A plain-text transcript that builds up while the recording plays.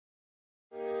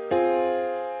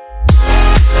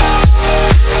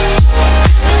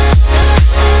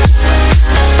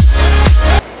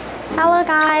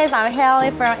guys, I'm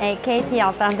Hailey from AKT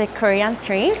Authentic Korean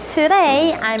Trees.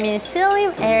 Today I'm in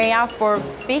Shilim area for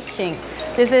fishing.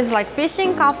 This is like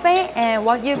fishing cafe, and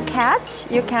what you catch,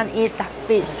 you can eat the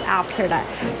fish after that.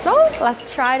 So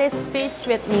let's try this fish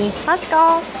with me. Let's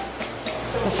go.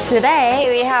 Today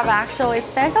we have actually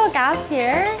special guest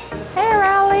here. Hey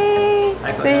Riley.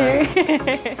 Hi, see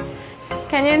you.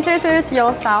 Can you introduce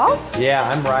yourself? Yeah,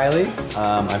 I'm Riley.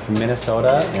 I'm from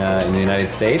Minnesota in the United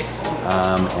States,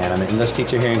 and I'm an English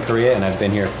teacher here in Korea, and I've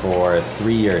been here for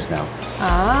 3 years now.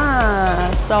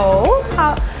 So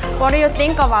what do you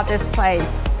think about this place?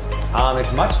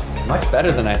 It's much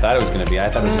better than I thought it was going to be. I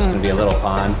thought it was just going to be a little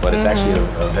pond, but it's actually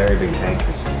a very big tank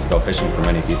to go fishing for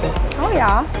many people. Oh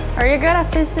yeah? Are you good at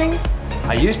fishing?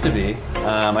 I used to be.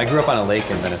 I grew up on a lake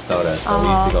in Minnesota, so we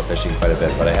used to go fishing quite a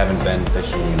bit, but I haven't been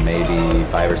fishing in maybe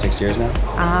 5 or 6 years now.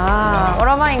 What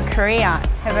about in Korea?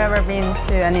 Have you ever been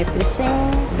to any fishing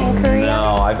in Korea?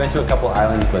 No, I've been to a couple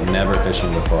islands, but never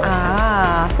fishing before.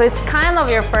 So it's kind of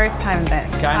your first time then?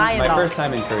 My first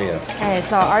time in Korea. Okay,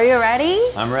 so are you ready?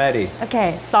 I'm ready.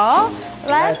 Okay, so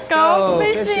let's go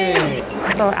fishing.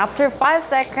 So after 5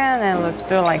 seconds, and let's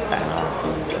do like that.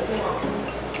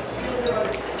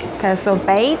 Okay, so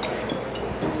bait.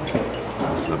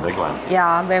 This is a big one.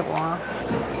 Yeah, big one.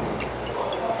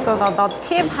 So the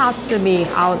tip has to be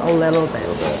out a little bit.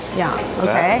 Yeah,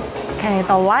 okay. Okay,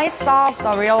 the lights off,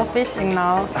 the real fishing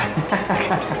now.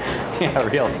 Yeah,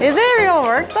 real. Is it real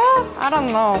work though? I don't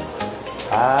know.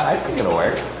 I think it'll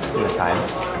work this time.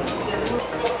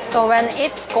 So when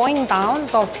it's going down,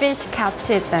 the fish catch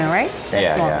it then, right?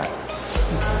 Yeah.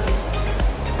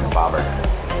 Bobber.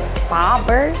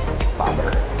 Bobber?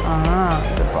 Bobber.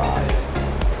 It's a bob.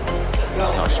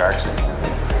 There's no sharks in it.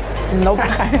 Nope.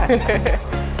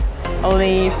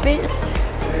 Only fish.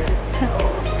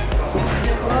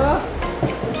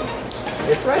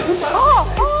 It's right here.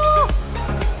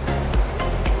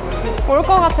 올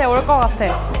것 같아, 올 것 같아.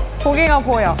 고기가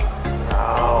보여.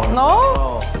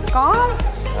 No? Gone?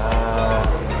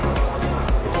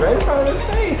 It's right in front of his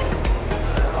face.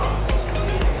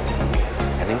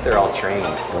 I think they're all trained.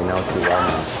 They know too well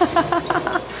now.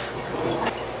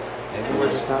 Maybe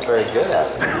we're just not very good at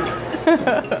it.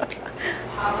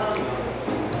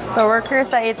 The workers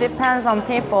say it depends on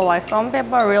people. Like some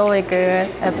people are really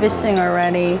good at fishing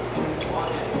already.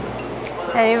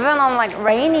 And even on like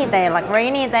rainy day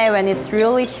when it's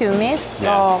really humid,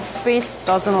 the fish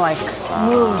doesn't like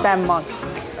move that much.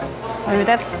 Maybe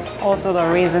that's also the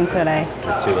reason today.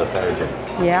 It's too lethargic.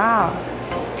 Yeah.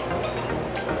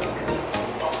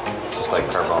 It's just like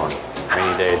carbone.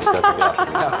 Rainy days doesn't get off the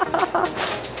couch.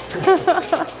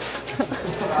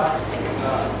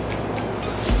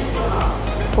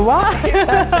 Why?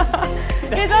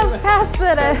 He just passed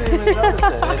it. It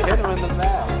hit him in the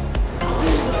mouth.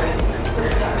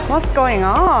 What's going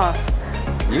on?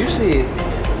 Usually,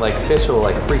 like fish will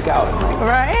like freak out.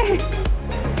 Right?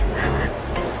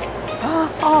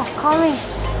 Oh, coming.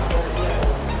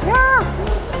 Yeah.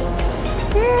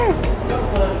 Here.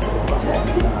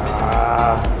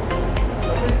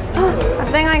 I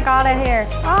think I got it here.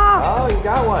 Oh, you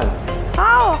got one.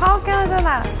 How can I do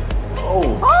that?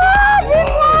 Oh. Big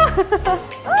one!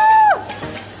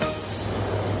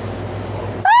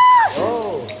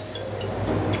 Oh.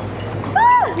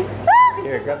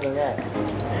 Here, grab the net.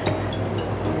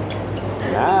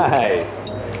 Nice.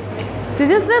 Did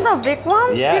you see the big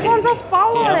one? Yeah. Big one just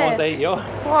followed it. He almost ate you.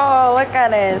 Whoa, look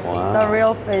at it. Wow. The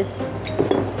real fish.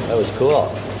 That was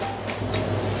cool.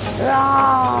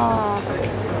 Yeah.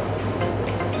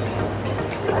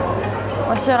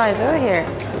 What should I do here?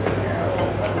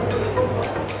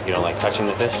 You don't like touching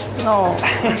the fish? No, I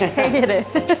hate it.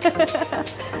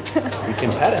 You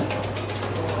can pet him.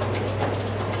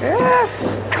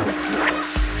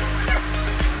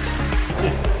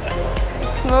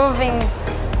 It's moving.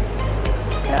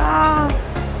 Yeah,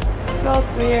 feels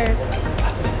weird.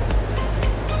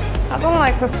 I don't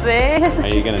like to see it. Are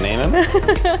you gonna name him?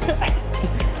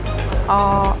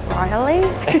 Riley?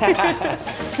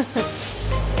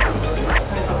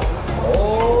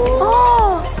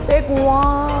 Big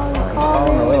one. Oh,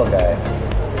 the little guy.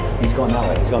 He's going that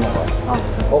way. He's going that way.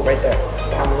 Oh, right there.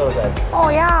 Found the little guy. Oh,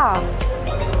 yeah.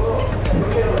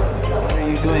 What are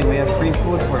you doing? We have free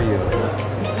food for you.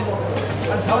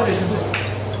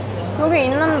 여기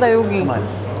있는데, 여기. Come on.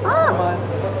 Come on.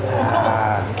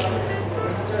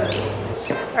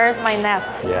 Where's my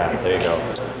net? Yeah, there you go.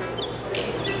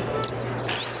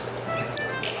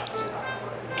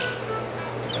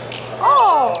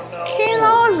 Oh, he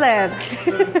knows it.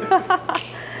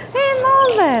 He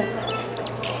knows it.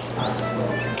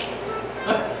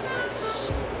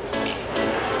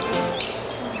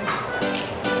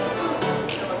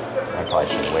 I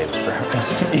should have waited for him.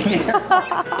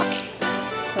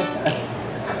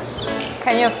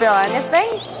 Can you feel anything?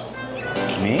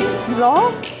 Me? No?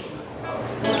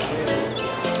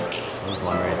 There's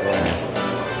one right there.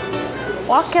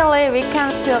 Luckily, we can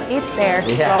still eat there.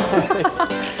 Yeah. So.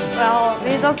 Well,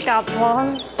 we just got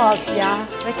one, but yeah,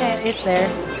 we can eat there.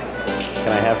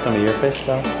 Can I have some of your fish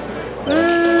though?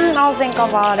 I'll think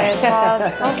about it,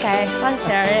 but okay, I'll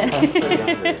share it.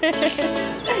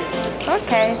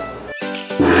 Okay.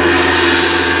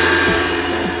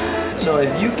 So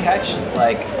if you catch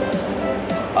like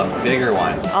a bigger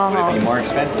one, would it be more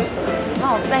expensive?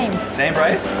 No, same. Same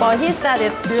price? Well, he said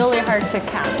it's really hard to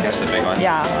catch. Catch the big one?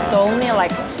 Yeah, so only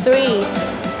like three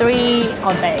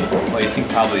a day. Well, you think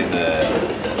probably the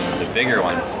bigger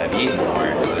ones have eaten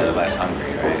more, so they're less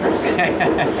hungry,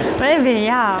 right? Maybe,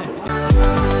 yeah.